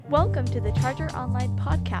Welcome to the Charger Online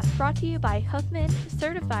podcast brought to you by Huffman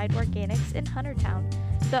Certified Organics in Huntertown,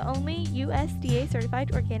 the only USDA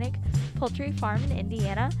certified organic poultry farm in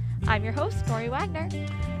Indiana. I'm your host, Nori Wagner.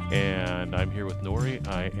 And I'm here with Nori.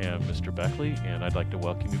 I am Mr. Beckley, and I'd like to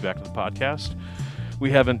welcome you back to the podcast.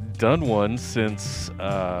 We haven't done one since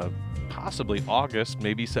possibly August,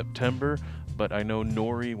 maybe September, but I know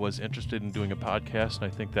Nori was interested in doing a podcast,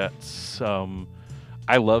 and I think that's...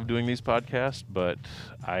 I love doing these podcasts, but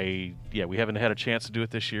we haven't had a chance to do it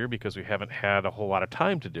this year because we haven't had a whole lot of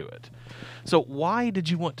time to do it. So why did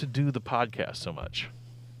you want to do the podcast so much?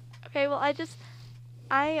 Okay, well,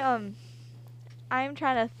 I'm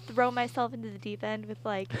trying to throw myself into the deep end with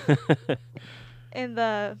in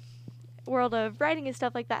the world of writing and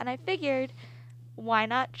stuff like that, and I figured, why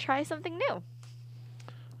not try something new?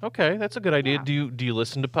 Okay, that's a good idea. Yeah. Do you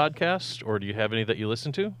listen to podcasts, or do you have any that you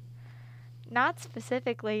listen to? Not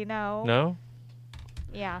specifically, no. No?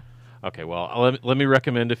 Yeah. Okay, well, let me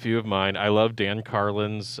recommend a few of mine. I love Dan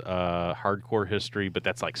Carlin's Hardcore History, but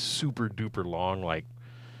that's like super duper long. Like,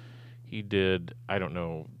 he did,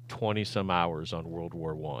 20-some hours on World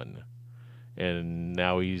War I. And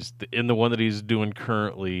now he's in the one that he's doing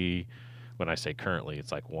currently. When I say currently,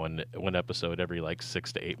 it's like one episode every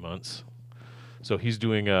 6 to 8 months. So he's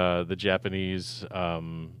doing the Japanese,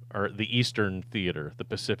 or the Eastern Theater, the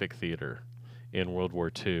Pacific Theater in World War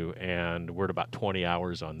II, and we're at about 20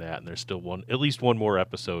 hours on that, and there's still at least one more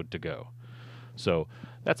episode to go. So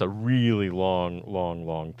that's a really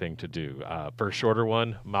long thing to do. For a shorter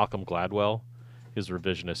one, Malcolm Gladwell, his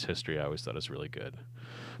revisionist history, I always thought is really good.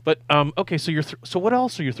 But okay, so so what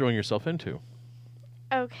else are you throwing yourself into?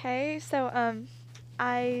 Okay, so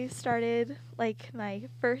I started my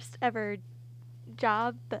first ever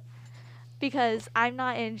job because I'm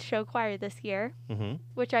not in show choir this year,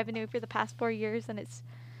 which I've been doing for the past 4 years, and it's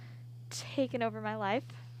taken over my life.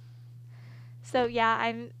 So yeah,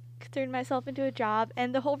 I'm throwing myself into a job,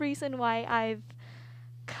 and the whole reason why I've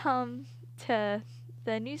come to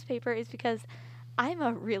the newspaper is because I'm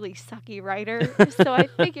a really sucky writer. So I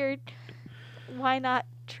figured, why not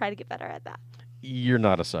try to get better at that? You're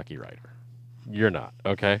not a sucky writer. You're not,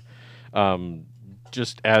 okay?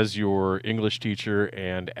 Just as your English teacher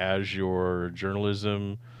and as your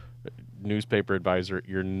journalism newspaper advisor,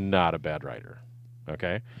 you're not a bad writer,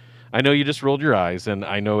 okay? I know you just rolled your eyes, and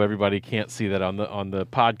I know everybody can't see that on the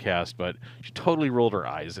podcast, but she totally rolled her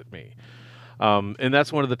eyes at me. And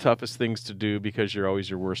that's one of the toughest things to do because you're always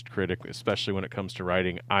your worst critic, especially when it comes to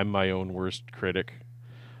writing. I'm my own worst critic,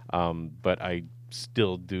 but I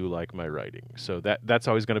still do like my writing. So that's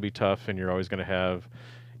always going to be tough, and you're always going to have...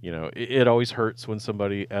 it always hurts when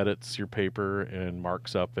somebody edits your paper and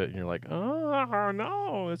marks up it, and you're like, oh,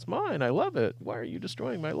 no, it's mine. I love it. Why are you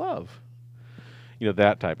destroying my love?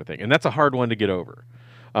 That type of thing. And that's a hard one to get over.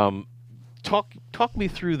 Talk me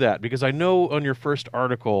through that, because I know on your first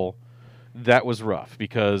article that was rough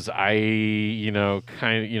because and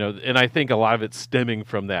I think a lot of it's stemming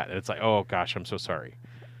from that. And it's like, oh, gosh, I'm so sorry.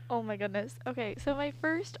 Oh, my goodness. Okay, so my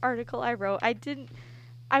first article I wrote,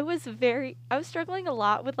 I was struggling a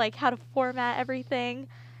lot with how to format everything,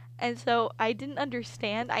 and so I didn't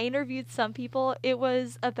understand. I interviewed some people. It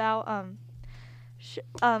was about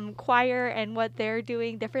choir and what they're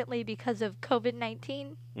doing differently because of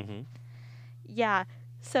COVID-19. Mm-hmm. Yeah.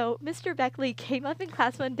 So Mr. Beckley came up in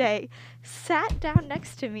class one day, sat down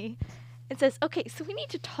next to me, and says, "Okay, so we need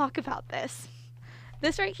to talk about this.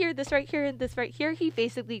 This right here, and this right here." He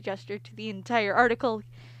basically gestured to the entire article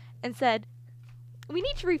and said, "We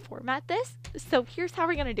need to reformat this, so here's how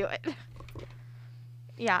we're going to do it."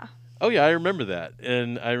 Yeah. Oh, yeah, I remember that.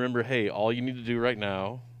 And I remember, hey, all you need to do right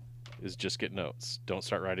now is just get notes. Don't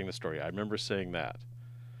start writing the story. I remember saying that.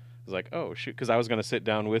 I was like, oh, shoot, because I was going to sit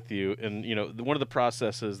down with you. And, one of the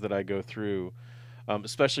processes that I go through,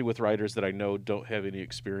 especially with writers that I know don't have any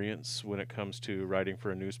experience when it comes to writing for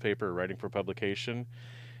a newspaper or writing for publication,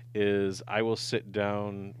 is I will sit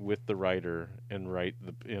down with the writer and write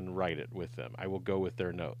it with them. I will go with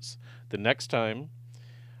their notes. The next time,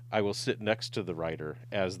 I will sit next to the writer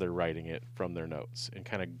as they're writing it from their notes and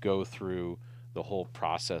kind of go through the whole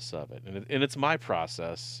process of it. And it's my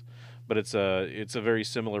process, but it's a very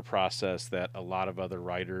similar process that a lot of other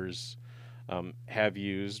writers have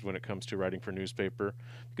used when it comes to writing for newspaper.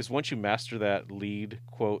 Because once you master that lead,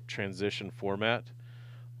 quote, transition format,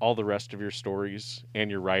 all the rest of your stories and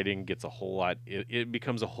your writing gets it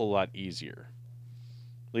becomes a whole lot easier,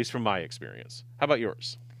 at least from my experience. How about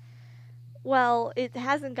yours? Well, it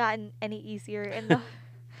hasn't gotten any easier, and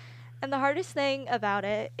the hardest thing about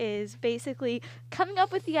it is basically coming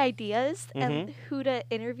up with the ideas and who to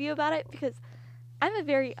interview about it, because I'm a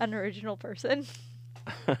very unoriginal person.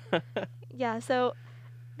 Yeah, so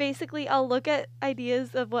basically I'll look at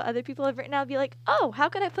ideas of what other people have written. I'll be like, oh, how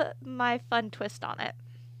could I put my fun twist on it?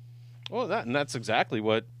 Well, that's exactly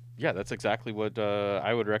what. Yeah, that's exactly what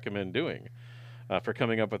I would recommend doing for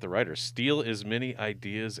coming up with a writer. Steal as many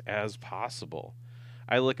ideas as possible.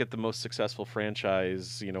 I look at the most successful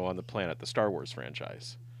franchise, on the planet, the Star Wars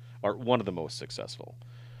franchise, or one of the most successful.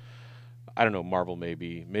 I don't know, Marvel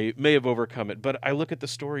may have overcome it, but I look at the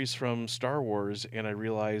stories from Star Wars and I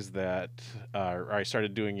realize that, or I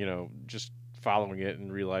started doing, just following it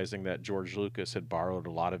and realizing that George Lucas had borrowed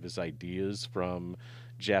a lot of his ideas from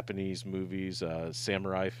Japanese movies,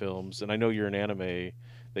 samurai films, and I know you're an anime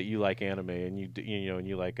that you like anime and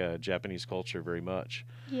you like Japanese culture very much.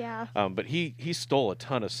 Yeah. But he stole a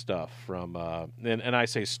ton of stuff from, and I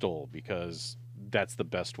say stole because that's the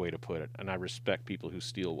best way to put it, and I respect people who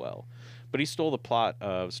steal well. But he stole the plot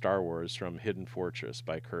of Star Wars from Hidden Fortress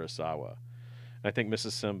by Kurosawa. And I think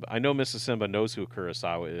I know Mrs. Simba knows who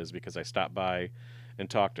Kurosawa is because I stopped by and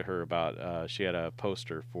talked to her about, she had a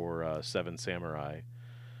poster for Seven Samurai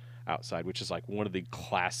outside, which is like one of the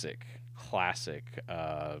classic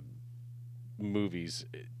movies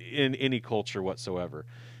in any culture whatsoever.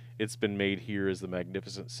 It's been made here as The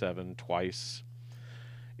Magnificent Seven twice.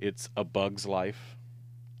 It's A Bug's Life.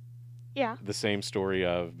 Yeah. The same story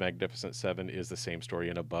of Magnificent Seven is the same story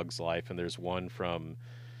in A Bug's Life, and there's one from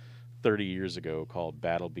 30 years ago called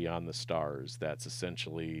Battle Beyond the Stars that's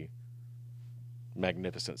essentially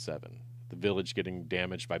Magnificent Seven. The village getting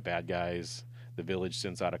damaged by bad guys. The village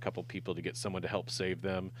sends out a couple people to get someone to help save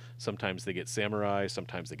them. Sometimes they get samurai,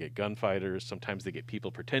 sometimes they get gunfighters, sometimes they get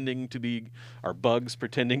people pretending to be, or bugs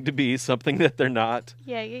pretending to be something that they're not.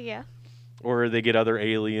 Yeah. Or they get other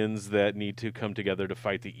aliens that need to come together to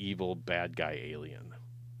fight the evil bad guy alien.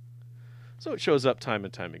 So it shows up time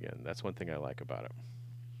and time again. That's one thing I like about it.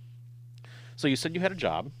 So you said you had a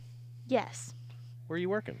job. Yes. Where are you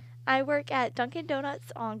working? I work at Dunkin'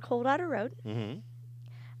 Donuts on Coldwater Road. Mm-hmm.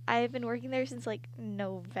 I've been working there since like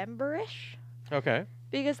November-ish. Okay.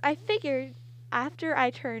 Because I figured after I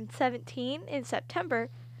turned 17 in September,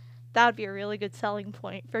 that would be a really good selling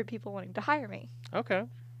point for people wanting to hire me. Okay.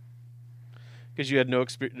 Because you had no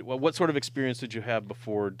experience. Well, what sort of experience did you have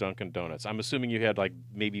before Dunkin' Donuts? I'm assuming you had like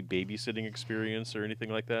maybe babysitting experience or anything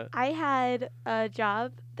like that. I had a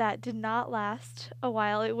job that did not last a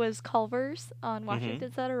while. It was Culver's on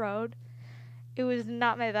Washington Center Road. It was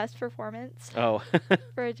not my best performance Oh.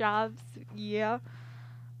 for a job. Yeah.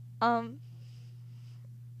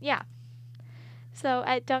 Yeah. So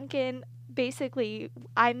at Dunkin', basically,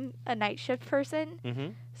 I'm a night shift person. Mm-hmm.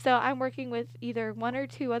 So I'm working with either one or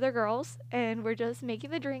two other girls, and we're just making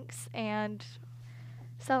the drinks and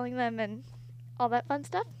selling them and all that fun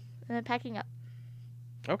stuff, and then packing up.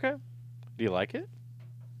 Okay. Do you like it?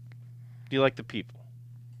 Do you like the people?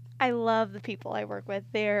 I love the people I work with.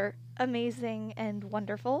 They're amazing and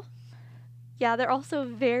wonderful. Yeah, they're also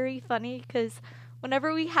very funny because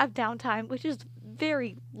whenever we have downtime, which is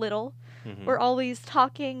very little, we're always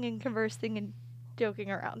talking and conversing and joking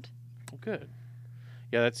around. Good.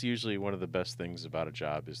 Yeah, that's usually one of the best things about a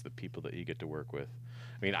job is the people that you get to work with.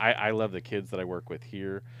 I mean, I love the kids that I work with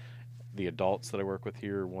here. The adults that I work with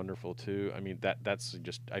here are wonderful too. I mean, that's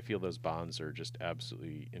just, I feel those bonds are just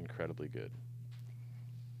absolutely incredibly good.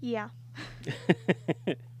 Yeah.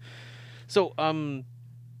 So,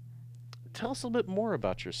 tell us a little bit more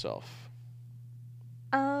about yourself.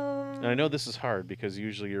 And I know this is hard because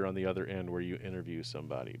usually you're on the other end where you interview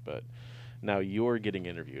somebody, but now you're getting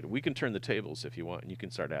interviewed. We can turn the tables if you want, and you can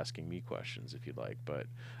start asking me questions if you'd like. But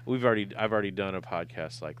I've already done a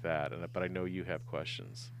podcast like that, but I know you have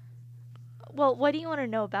questions. Well, what do you want to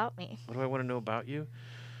know about me? What do I want to know about you?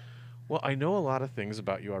 Well, I know a lot of things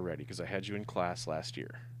about you already because I had you in class last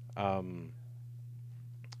year.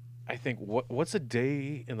 I think what's a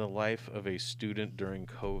day in the life of a student during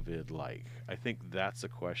COVID like? I think that's a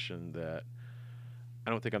question that I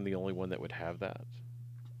don't think I'm the only one that would have that.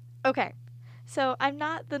 Okay. So I'm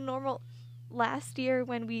not the normal. Last year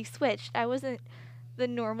when we switched, I wasn't the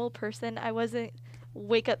normal person. I wasn't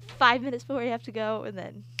wake up 5 minutes before you have to go and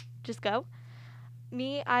then just go.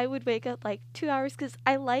 Me, I would wake up like 2 hours because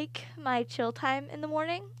I like my chill time in the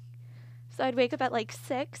morning. So I'd wake up at like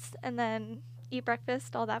 6 and then eat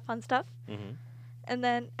breakfast, all that fun stuff. Mm-hmm. And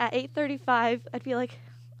then at 8:35, I'd be like,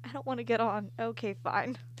 I don't want to get on. Okay,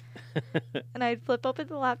 fine. And I'd flip open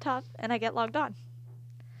the laptop and I get logged on.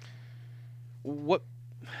 What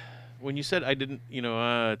when you said I didn't,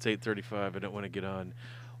 it's 8:35, I don't want to get on.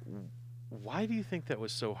 Why do you think that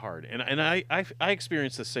was so hard? And I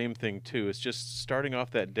experienced the same thing too. It's just starting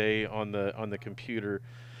off that day on the computer.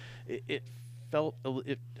 It felt.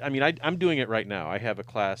 I mean, I'm doing it right now. I have a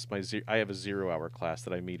class. I have a 0 hour class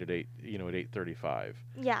that I meet at 8:35.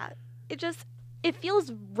 Yeah, it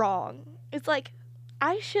feels wrong. It's like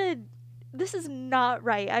I should. This is not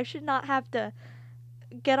right. I should not have to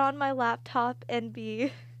get on my laptop and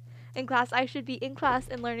be in class. I should be in class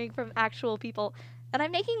and learning from actual people. And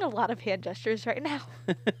I'm making a lot of hand gestures right now.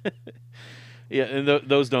 Yeah, and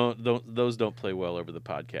those don't play well over the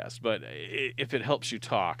podcast. But if it helps you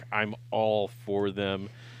talk, I'm all for them.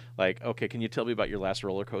 Like, okay, can you tell me about your last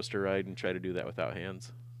roller coaster ride and try to do that without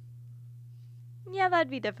hands? Yeah, that'd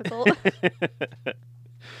be difficult.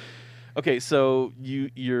 Okay, so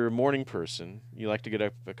you're a morning person. You like to get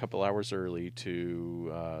up a couple hours early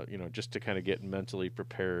to just to kind of get mentally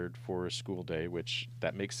prepared for a school day, which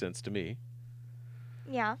that makes sense to me.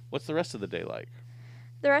 Yeah. What's the rest of the day like?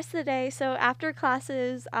 The rest of the day, so after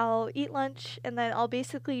classes, I'll eat lunch and then I'll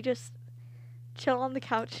basically just chill on the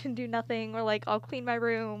couch and do nothing, or like I'll clean my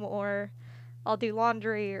room, or I'll do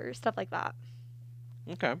laundry or stuff like that.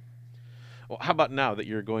 Okay. Well, how about now that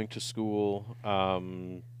you're going to school?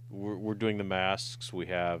 We're doing the masks. We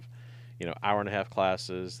have, hour and a half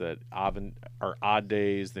classes that often are odd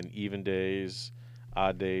days, then even days,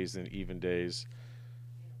 odd days, then even days.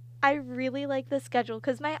 I really like this schedule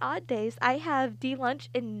because my odd days, I have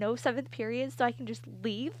D-lunch in no seventh period, so I can just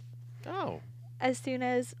leave Oh, as soon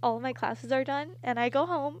as all of my classes are done. And I go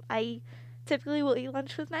home. I typically will eat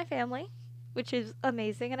lunch with my family, which is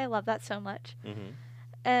amazing, and I love that so much. mm-hmm.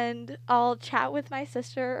 And I'll chat with my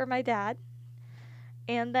sister or my dad,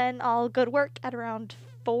 and then I'll go to work at around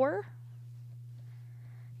 4.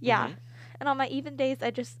 Yeah. Mm-hmm. And on my even days,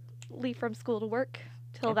 I just leave from school to work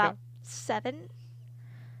till Okay. about 7,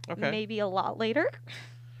 Okay. maybe a lot later.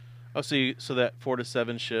 Oh, so that 4 to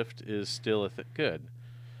 7 shift is still good.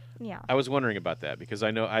 Yeah. I was wondering about that because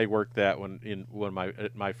I know I worked that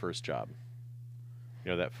at my first job.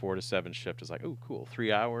 That 4 to 7 shift is like, oh, cool,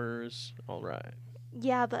 3 hours, all right.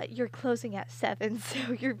 Yeah, but you're closing at 7,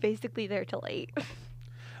 so you're basically there till 8.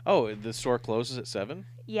 Oh, the store closes at 7?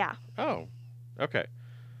 Yeah. Oh, okay.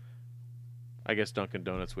 I guess Dunkin'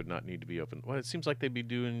 Donuts would not need to be open. Well, it seems like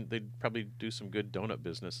they'd probably do some good donut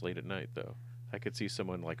business late at night, though. I could see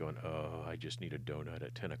someone like going, oh, I just need a donut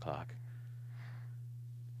at 10 o'clock.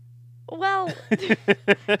 Well,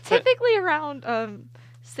 typically around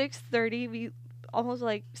 6:30, we almost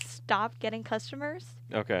like stop getting customers.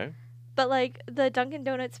 Okay. But like the Dunkin'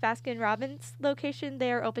 Donuts Baskin Robbins location,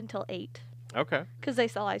 they are open till 8 Okay. because they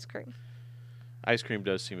sell ice cream. Ice cream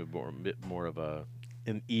does seem a bit more of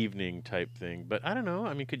an evening type thing, but I don't know.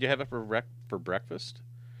 I mean, could you have it for breakfast,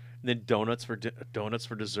 and then donuts for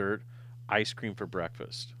dessert, ice cream for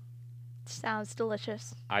breakfast? Sounds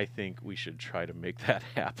delicious. I think we should try to make that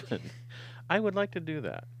happen. I would like to do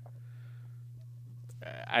that.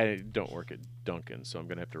 I don't work at Dunkin', so I'm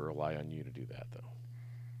going to have to rely on you to do that, though.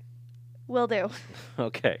 Will do.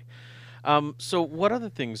 Okay. So what other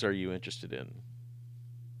things are you interested in?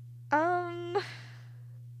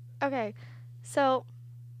 Okay. So,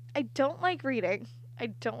 I don't like reading.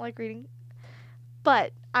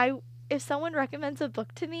 But if someone recommends a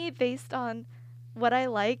book to me based on what I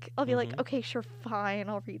like, I'll be like, Mhm. okay, sure, fine,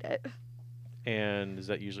 I'll read it. And does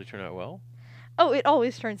that usually turn out well? Oh, it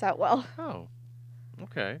always turns out well. Oh,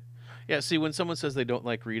 okay. Yeah, see, when someone says they don't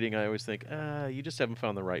like reading, I always think, you just haven't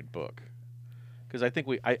found the right book. Because I think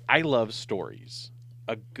I love stories.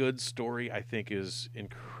 A good story, I think, is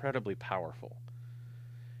incredibly powerful.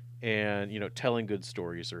 And, telling good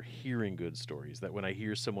stories or hearing good stories, that when I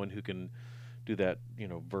hear someone who can do that,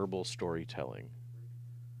 verbal storytelling.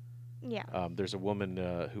 Yeah. There's a woman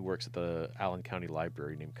who works at the Allen County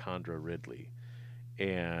Library named Condra Ridley,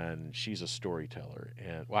 and she's a storyteller.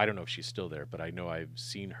 And I don't know if she's still there, but I know I've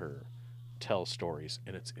seen her tell stories,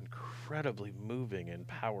 and it's incredibly moving and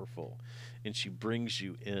powerful. And she brings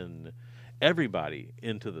you everybody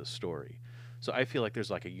into the story. So I feel like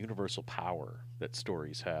there's like a universal power that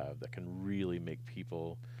stories have that can really make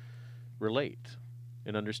people relate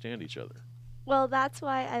and understand each other. Well, that's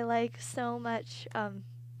why I like so much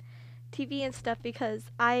TV and stuff, because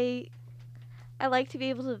I like to be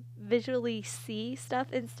able to visually see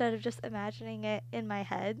stuff instead of just imagining it in my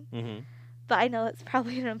head. Mm-hmm. But I know that's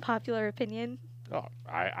probably an unpopular opinion. Oh,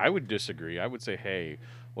 I would disagree. I would say, hey,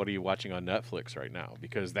 what are you watching on Netflix right now?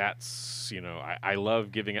 Because that's, I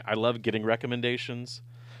love getting recommendations.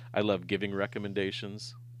 I love giving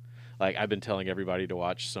recommendations. Like, I've been telling everybody to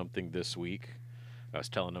watch something this week. I was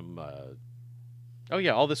telling them,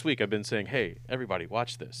 all this week I've been saying, hey, everybody,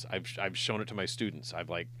 watch this. I've shown it to my students. I've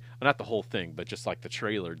well, not the whole thing, but just like the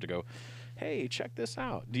trailer to go, hey, check this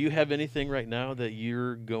out. Do you have anything right now that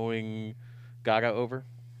you're going gaga over?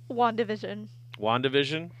 WandaVision.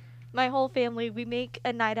 WandaVision? My whole family, we make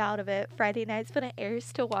a night out of it Friday nights when it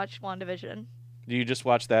airs to watch WandaVision. Do you just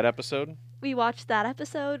watch that episode? We watch that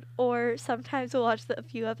episode, or sometimes we'll watch a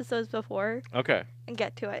few episodes before. Okay. And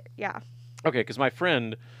get to it, yeah. Okay, because my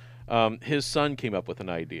friend, his son came up with an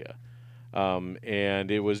idea, and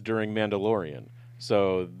it was during Mandalorian.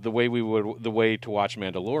 So the way to watch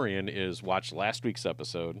Mandalorian is watch last week's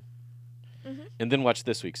episode, and then watch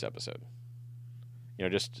this week's episode.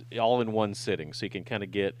 Just all in one sitting, so you can kind of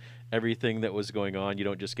get everything that was going on. You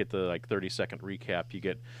don't just get the 30-second recap. You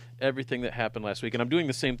get everything that happened last week. And I'm doing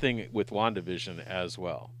the same thing with WandaVision as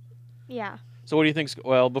well. Yeah. So what do you think?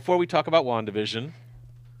 Well, before we talk about WandaVision,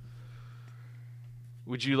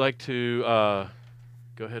 would you like to go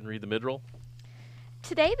ahead and read the mid-roll?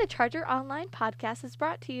 Today, the Charger Online podcast is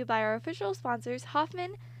brought to you by our official sponsors,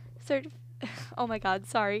 Hoffman Certified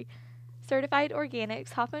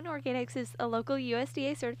Organics. Hoffman Organics is a local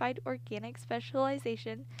USDA certified organic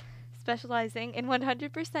specializing in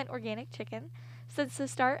 100% organic chicken. Since the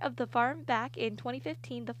start of the farm back in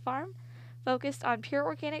 2015, the farm focused on pure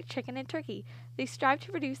organic chicken and turkey. They strive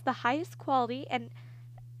to produce the highest quality and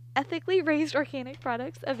ethically raised organic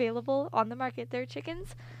products available on the market. Their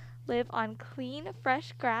chickens live on clean,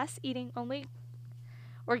 fresh grass, eating only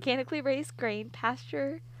organically raised grain,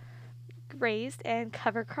 pasture raised, and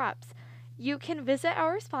cover crops. You can visit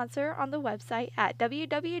our sponsor on the website at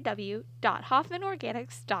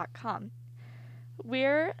www.hoffmanorganics.com.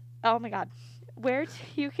 Where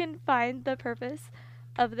you can find the purpose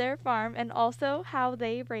of their farm and also how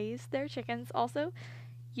they raise their chickens. Also,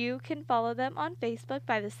 you can follow them on Facebook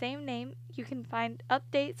by the same name. You can find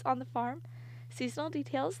updates on the farm, seasonal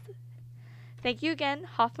details. Thank you again,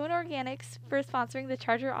 Hoffman Organics, for sponsoring the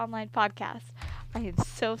Charger Online podcast. I am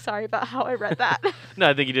so sorry about how I read that. No,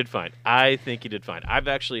 I think you did fine. I've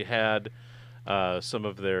actually had some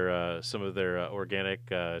of their organic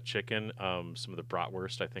chicken. Some of the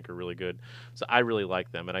bratwurst I think are really good. So I really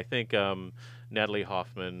like them, and I think Natalie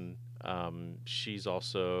Hoffman. She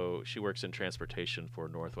works in transportation for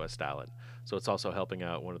Northwest Allen, so it's also helping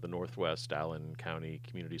out one of the Northwest Allen County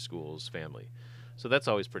Community Schools family. So that's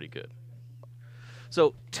always pretty good.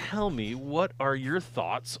 So tell me, what are your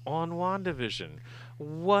thoughts on WandaVision?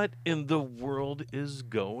 What in the world is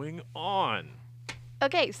going on?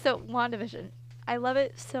 Okay, so WandaVision. I love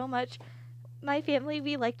it so much. My family,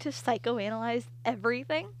 we like to psychoanalyze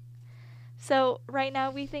everything. So right now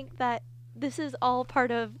we think that this is all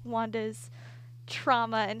part of Wanda's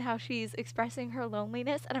trauma and how she's expressing her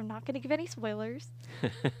loneliness. And I'm not going to give any spoilers,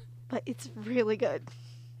 but it's really good.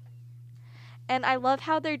 And I love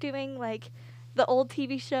how they're doing the old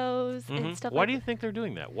TV shows and stuff. Why do you think they're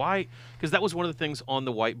doing that? Why? Because that was one of the things on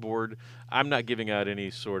the whiteboard. I'm not giving out any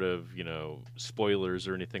sort of, spoilers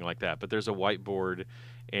or anything like that, but there's a whiteboard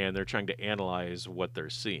and they're trying to analyze what they're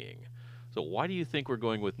seeing. So why do you think we're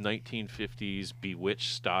going with 1950s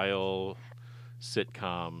Bewitched style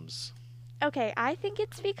sitcoms? Okay, I think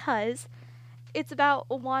it's because it's about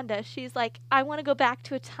Wanda. She's like, I want to go back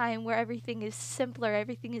to a time where everything is simpler,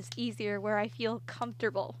 everything is easier, where I feel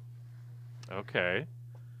comfortable. Okay,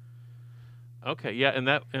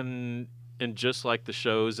 yeah, and just like the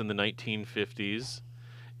shows in the 1950s,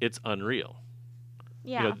 it's unreal.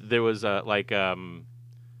 Yeah. There was the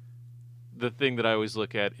thing that I always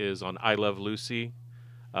look at is on I Love Lucy.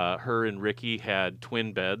 Her and Ricky had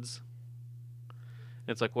twin beds. And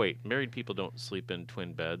it's like, wait, married people don't sleep in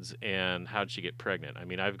twin beds, and how'd she get pregnant? I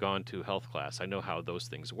mean, I've gone to health class. I know how those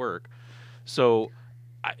things work. So,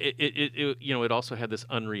 it also had this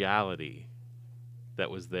unreality that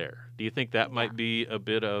was there. Do you think that might be a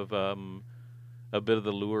bit of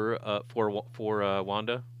the lure for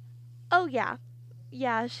Wanda? Oh yeah,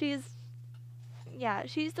 she's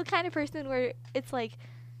the kind of person where it's like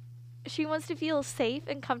she wants to feel safe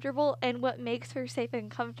and comfortable, and what makes her safe and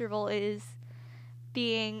comfortable is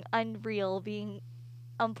being unreal, being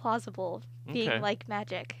implausible, being like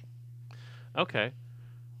magic. Okay.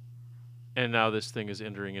 And now this thing is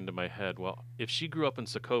entering into my head. Well, if she grew up in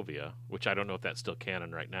Sokovia, which I don't know if that's still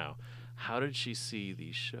canon right now, how did she see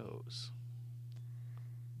these shows?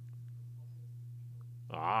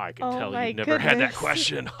 I can tell you never had that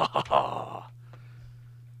question.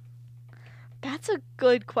 That's a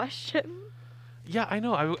good question. Yeah, I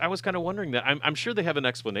know. I was kind of wondering that. I'm sure they have an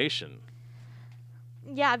explanation.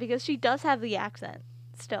 Yeah, because she does have the accent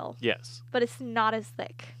still. Yes. But it's not as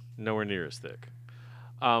thick. Nowhere near as thick.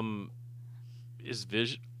 Is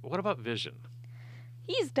Vision? What about Vision?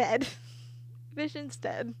 He's dead. Vision's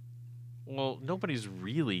dead. Well, nobody's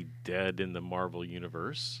really dead in the Marvel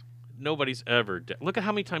universe. Nobody's ever dead. Look at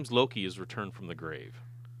how many times Loki has returned from the grave.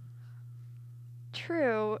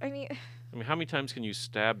 True. I mean, I mean, how many times can you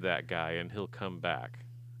stab that guy and he'll come back?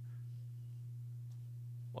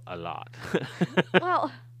 Well, a lot.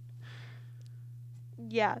 Well,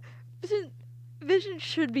 yeah. Vision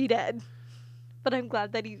should be dead, but I'm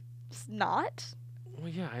glad that he's not. Well,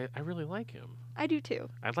 yeah, I really like him. I do too.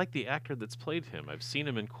 I like the actor that's played him. I've seen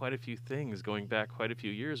him in quite a few things going back quite a few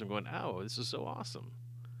years. I'm going, oh, this is so awesome.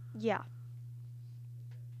 Yeah.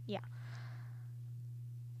 Yeah.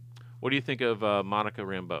 What do you think of Monica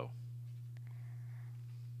Rambeau?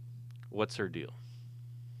 What's her deal?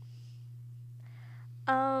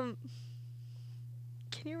 Can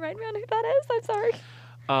you remind me on who that is? I'm sorry.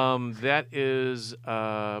 That is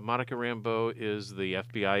Monica Rambeau is the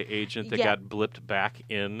FBI agent that got blipped back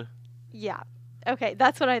in. Yeah. Okay,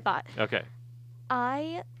 that's what I thought. Okay.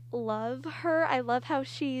 I love her. I love how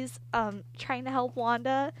she's trying to help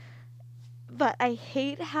Wanda, but I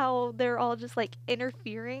hate how they're all just like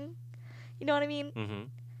interfering. You know what I mean? Mm-hmm.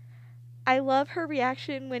 I love her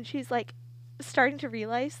reaction when she's like starting to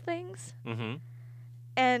realize things. Mm-hmm.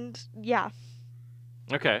 And yeah.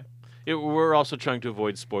 Okay. We're also trying to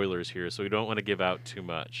avoid spoilers here, so we don't want to give out too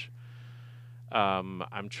much.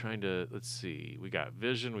 I'm trying to, let's see. We got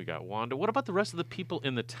Vision, we got Wanda. What about the rest of the people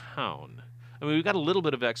in the town? I mean, we got a little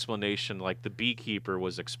bit of explanation, like the beekeeper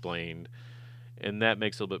was explained, and that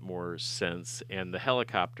makes a little bit more sense. And the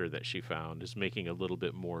helicopter that she found is making a little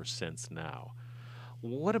bit more sense now.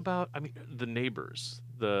 What about, I mean, the neighbors,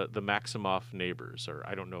 the Maximoff neighbors, or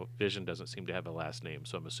I don't know, Vision doesn't seem to have a last name,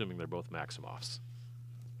 so I'm assuming they're both Maximoffs.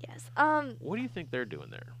 Yes. What do you think they're doing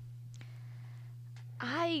there?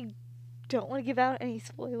 I don't want to give out any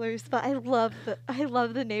spoilers, but I love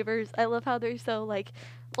the neighbors. I love how they're so like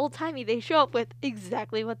old-timey. They show up with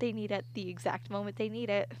exactly what they need at the exact moment they need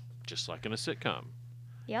it. Just like in a sitcom.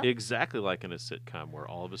 Yeah. Exactly like in a sitcom where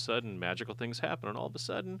all of a sudden magical things happen and all of a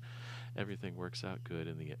sudden everything works out good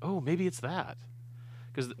in the end. Oh, maybe it's that.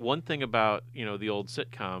 Because one thing about, the old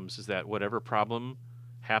sitcoms is that whatever problem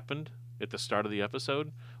happened at the start of the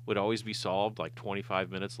episode would always be solved like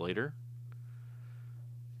 25 minutes later.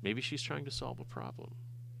 Maybe she's trying to solve a problem.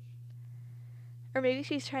 Or maybe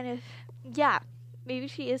she's trying to, yeah, maybe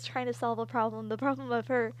she is trying to solve a problem, the problem of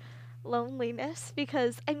her loneliness,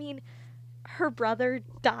 because, I mean, her brother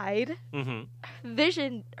died, Mm-hmm.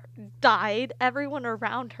 Vision died, everyone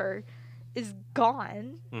around her is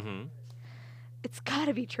gone. Mm-hmm. It's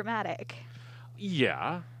gotta be traumatic.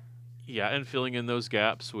 Yeah. Yeah, and filling in those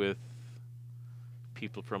gaps with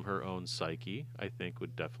people from her own psyche, I think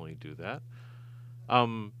would definitely do that.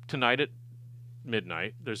 Tonight at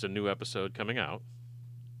midnight, there's a new episode coming out.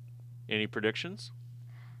 Any predictions?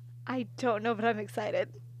 I don't know, but I'm excited.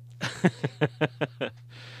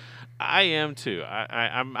 I am too.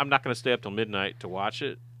 I'm not going to stay up till midnight to watch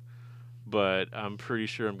it, but I'm pretty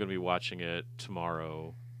sure I'm going to be watching it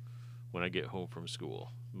tomorrow when I get home from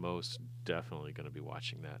school. Most definitely going to be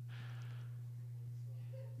watching that.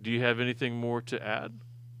 Do you have anything more to add?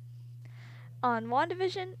 On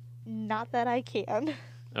WandaVision, not that I can.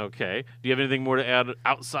 Okay. Do you have anything more to add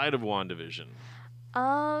outside of WandaVision?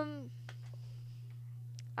 I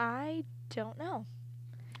don't know.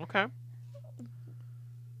 Okay.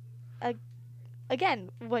 Again,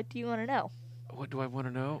 what do you want to know? What do I want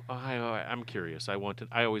to know? I'm curious. I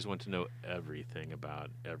always want to know everything about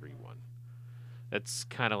everyone. That's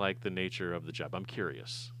kind of like the nature of the job. I'm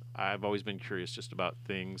curious. I've always been curious just about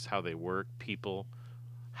things, how they work, people,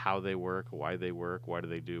 how they work, why do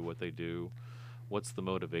they do what they do, what's the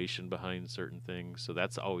motivation behind certain things. So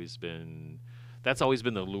that's always been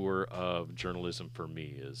the lure of journalism for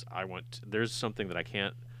me. Is there's something that I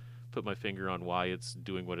can't put my finger on why it's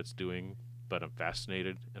doing what it's doing, but I'm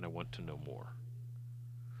fascinated and I want to know more.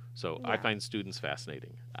 So I find students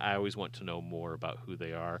fascinating. I always want to know more about who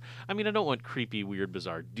they are. I mean, I don't want creepy, weird,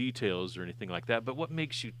 bizarre details or anything like that, but what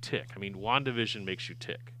makes you tick? I mean, WandaVision makes you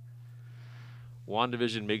tick.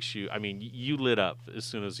 WandaVision makes you, I mean, you lit up as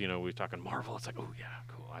soon as, we're talking Marvel. It's like, oh, yeah,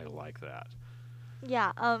 cool. I like that.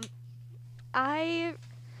 Yeah, I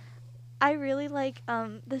really like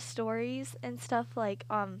the stories and stuff like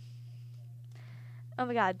oh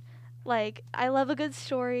my god. Like, I love a good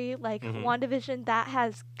story, like WandaVision, that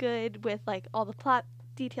has good with, like, all the plot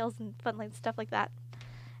details and fun, like, stuff like that.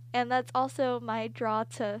 And that's also my draw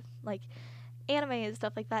to, like, anime and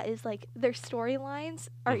stuff like that, is, like, their storylines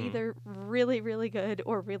are either really, really good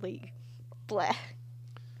or really bleh.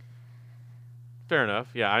 Fair enough.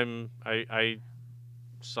 Yeah, I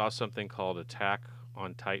saw something called Attack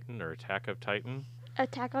on Titan, or Attack of Titan.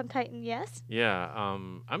 Attack on Titan, yes? Yeah,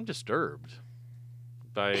 I'm disturbed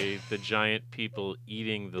by the giant people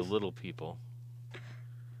eating the little people.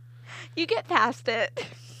 You get past it.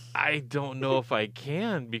 I don't know if I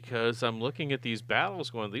can because I'm looking at these battles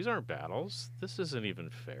going, these aren't battles. This isn't even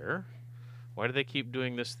fair. Why do they keep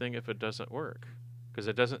doing this thing if it doesn't work? Because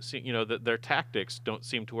it doesn't seem, their tactics don't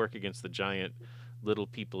seem to work against the giant little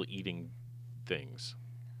people eating things,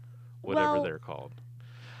 whatever Well, they're called.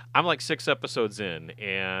 I'm like 6 episodes in,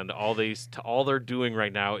 and all they're doing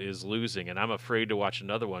right now is losing, and I'm afraid to watch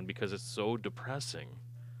another one because it's so depressing.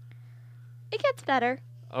 it gets better.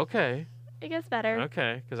 Okay. It gets better.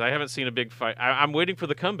 Okay, because I haven't seen a big fight. I'm waiting for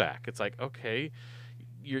the comeback. It's like, okay,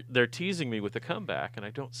 they're teasing me with the comeback, and I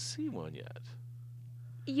don't see one yet.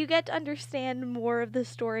 You get to understand more of the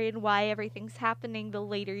story and why everything's happening the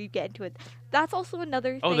later you get into it. That's also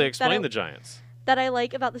another thing. Oh, they explain the giants. That I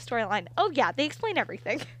like about the storyline. Oh yeah, they explain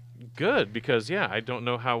everything. Good, because yeah, I don't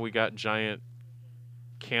know how we got giant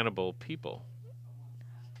cannibal people.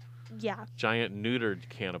 Yeah. Giant neutered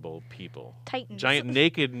cannibal people. Titans. Giant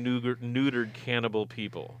naked neutered cannibal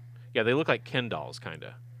people. Yeah, they look like Ken dolls, kind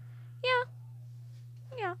of. Yeah.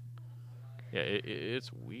 Yeah,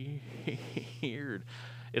 it's weird.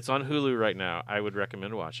 It's on Hulu right now. I would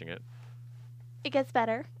recommend watching it. It gets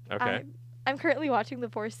better. Okay. I'm currently watching the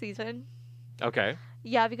 4th season. Okay.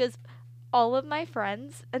 Yeah, because all of my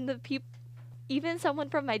friends and even someone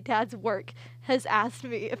from my dad's work has asked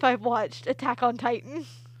me if I've watched Attack on Titan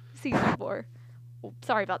season 4. Oh,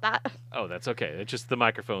 sorry about that. Oh, that's okay. It's just the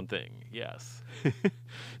microphone thing. Yes.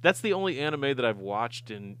 That's the only anime that I've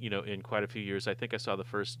watched in quite a few years. I think I saw the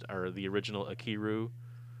original Akiru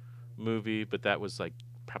movie, but that was like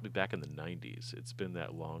probably back in the 90s. It's been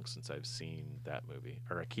that long since I've seen that movie.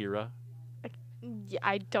 Or Akira. Yeah,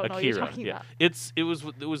 I don't know what you're talking about. It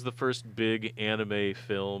was the first big anime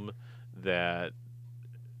film that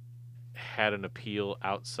had an appeal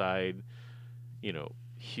outside,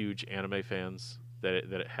 huge anime fans. That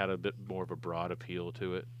it had a bit more of a broad appeal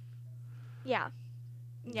to it. Yeah.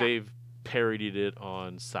 They've parodied it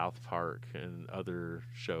on South Park and other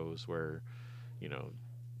shows where,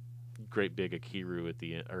 great big Akira at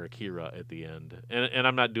the end. And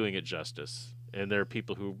I'm not doing it justice. And there are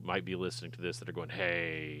people who might be listening to this that are going,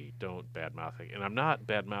 hey, don't badmouth it. And I'm not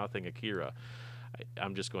badmouthing Akira.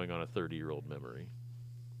 I'm just going on a 30-year-old memory.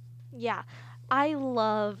 Yeah. I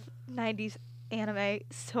love 90s anime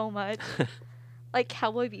so much. Like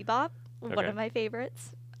Cowboy Bebop, one of my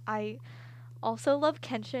favorites. I also love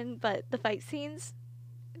Kenshin, but the fight scenes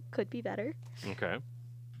could be better. Okay.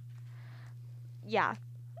 Yeah.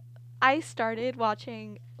 I started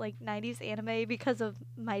watching like 90s anime because of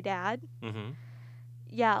my dad. Mm-hmm.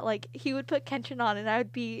 Yeah, like he would put Kenshin on and I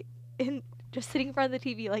would be just sitting in front of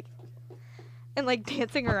the TV and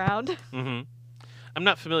dancing around. Mm-hmm. I'm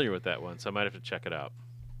not familiar with that one, so I might have to check it out.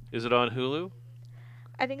 Is it on Hulu?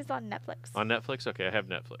 I think it's on Netflix. On Netflix? Okay, I have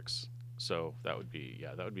Netflix. So that would be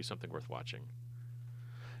something worth watching.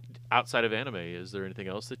 Outside of anime, is there anything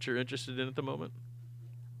else that you're interested in at the moment?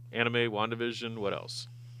 Anime, WandaVision, what else?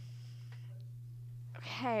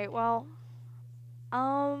 Okay, well,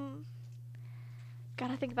 gotta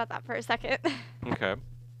think about that for a second. Okay.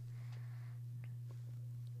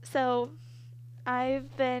 So,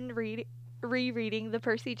 I've been rereading the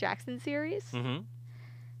Percy Jackson series. Mm-hmm.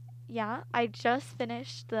 Yeah, I just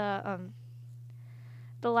finished the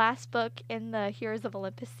last book in the Heroes of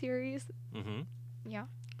Olympus series. Mm-hmm. Yeah.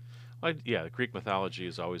 The Greek mythology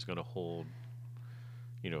is always going to hold,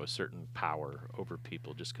 a certain power over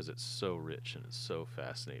people just because it's so rich and it's so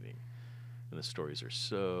fascinating. And the stories are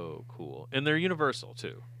so cool. And they're universal,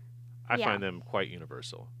 too. I find them quite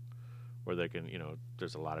universal, where they can,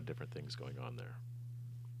 there's a lot of different things going on there.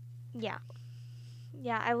 Yeah.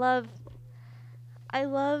 Yeah, I love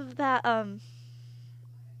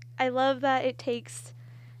that it takes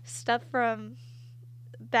stuff from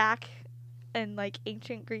back in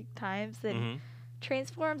ancient Greek times and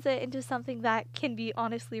transforms it into something that can be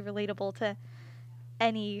honestly relatable to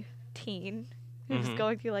any teen who's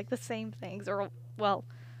going through the same things or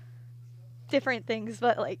different things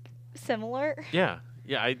but similar. Yeah.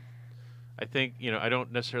 I think, I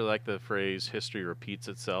don't necessarily like the phrase history repeats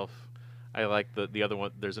itself. I like the other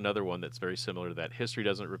one. There's another one that's very similar to that.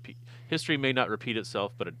 History may not repeat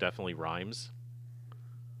itself, but it definitely rhymes.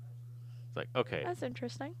 It's like, okay, That's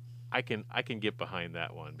interesting. I can get behind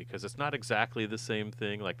that one because it's not exactly the same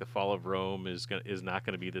thing. Like the fall of Rome is not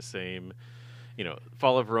going to be the same.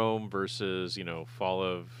 Fall of Rome versus fall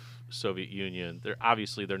of Soviet Union. They're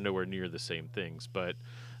nowhere near the same things, but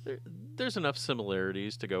there's enough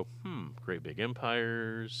similarities to go, great big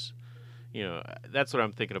empires. That's what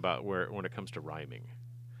I'm thinking about when it comes to rhyming.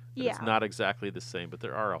 Yeah. It's not exactly the same, but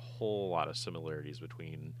there are a whole lot of similarities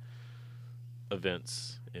between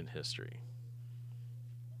events in history.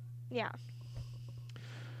 Yeah.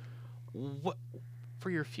 What for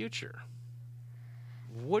your future?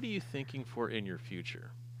 What are you thinking for in your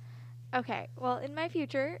future? Okay, well, in my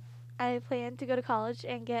future, I plan to go to college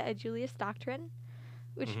and get a Juris Doctrine,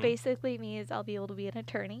 which basically means I'll be able to be an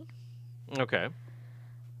attorney. Okay.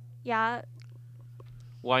 Yeah.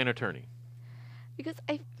 Why an attorney? Because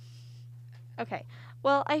okay,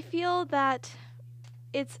 well, I feel that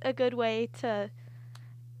it's a good way to,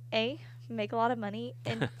 A, make a lot of money,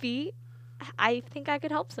 and B, I think I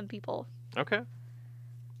could help some people. Okay.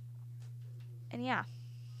 And yeah.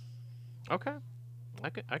 Okay.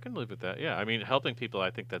 I can live with that. Yeah. I mean, helping people, I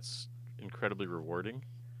think that's incredibly rewarding.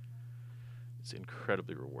 It's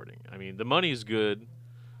incredibly rewarding. I mean, the money's good.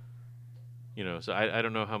 You know, so I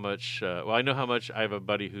don't know how much. Well, I know how much. I have a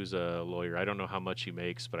buddy who's a lawyer. I don't know how much he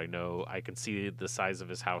makes, but I know I can see the size of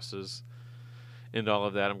his houses and all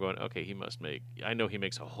of that. I'm going, okay, he must make. I know he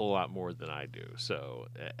makes a whole lot more than I do. So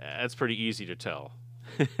that's pretty easy to tell.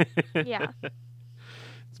 Yeah.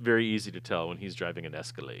 It's very easy to tell when he's driving an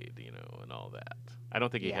Escalade, you know, and all that. I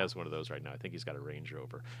don't think he has one of those right now. I think he's got a Range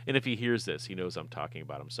Rover. And if he hears this, he knows I'm talking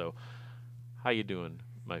about him. So, how you doing,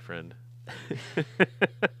 my friend?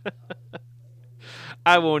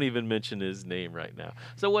 I won't even mention his name right now.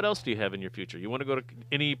 So what else do you have in your future? You want to go to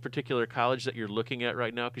any particular college that you're looking at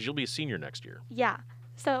right now? Because you'll be a senior next year. Yeah.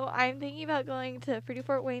 So I'm thinking about going to Purdue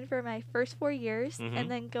Fort Wayne for my first 4 years and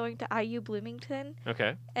then going to IU Bloomington.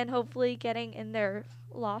 Okay. And hopefully getting in their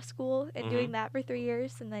law school and doing that for 3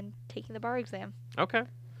 years and then taking the bar exam. Okay.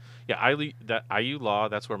 Yeah, that IU Law,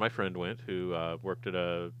 that's where my friend went, who worked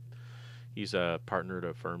at he's a partner at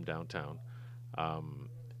a firm downtown.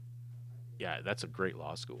 Yeah, that's a great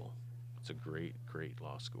law school. It's a great, great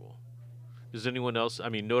law school. Does anyone else? I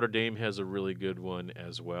mean, Notre Dame has a really good one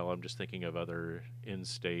as well. I'm just thinking of other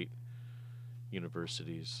in-state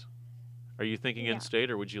universities. Are you thinking in-state,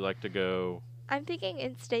 or would you like to go? I'm thinking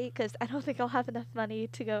in-state because I don't think I'll have enough money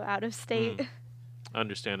to go out of state.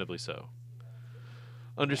 Understandably so.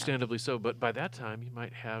 Understandably so. But by that time, you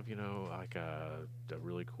might have, you know, like a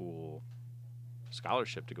really cool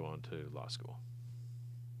scholarship to go on to law school.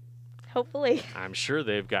 Hopefully. I'm sure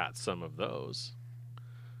they've got some of those.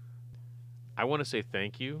 I want to say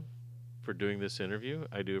thank you for doing this interview.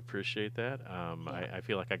 I do appreciate that. I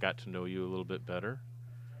feel like I got to know you a little bit better,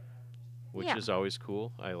 which is always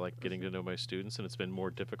cool. I like getting to know my students, and it's been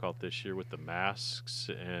more difficult this year with the masks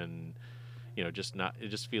and, you know, just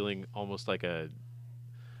feeling almost like I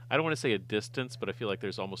don't want to say a distance, but I feel like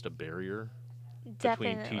there's almost a barrier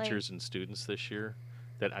between teachers and students this year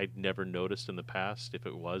that I'd never noticed in the past if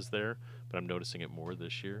it was there, but I'm noticing it more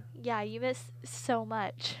this year. Yeah, you miss so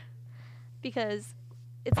much because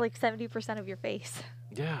it's like 70% of your face.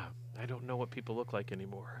 Yeah, I don't know what people look like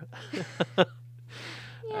anymore.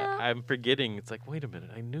 Yeah. I'm forgetting. It's like, wait a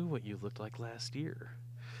minute, I knew what you looked like last year.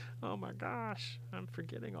 Oh my gosh, I'm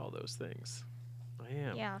forgetting all those things. I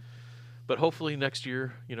am. Yeah. But hopefully next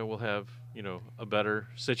year, you know, we'll have, you know, a better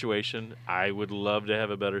situation. I would love to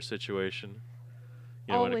have a better situation.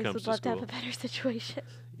 You know, Always when it comes would to love school. to have a better situation.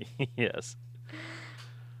 Yes.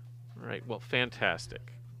 All right. Well,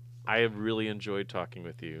 fantastic. I have really enjoyed talking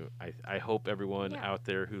with you. I hope everyone out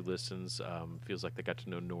there who listens feels like they got to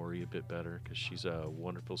know Nori a bit better because she's a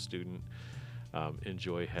wonderful student.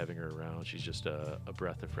 Enjoy having her around. She's just a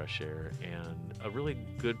breath of fresh air and a really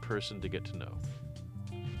good person to get to know.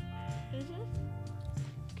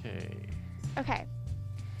 Okay.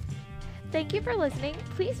 Thank you for listening.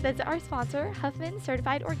 Please visit our sponsor, Huffman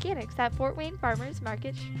Certified Organics at Fort Wayne Farmers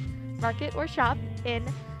Market or shop in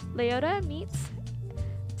Leota Meats.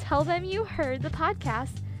 Tell them you heard the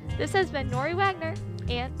podcast. This has been Nori Wagner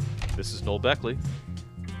and this is Noel Beckley.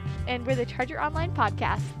 And we're the Charger Online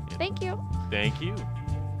Podcast. Thank you. Thank you.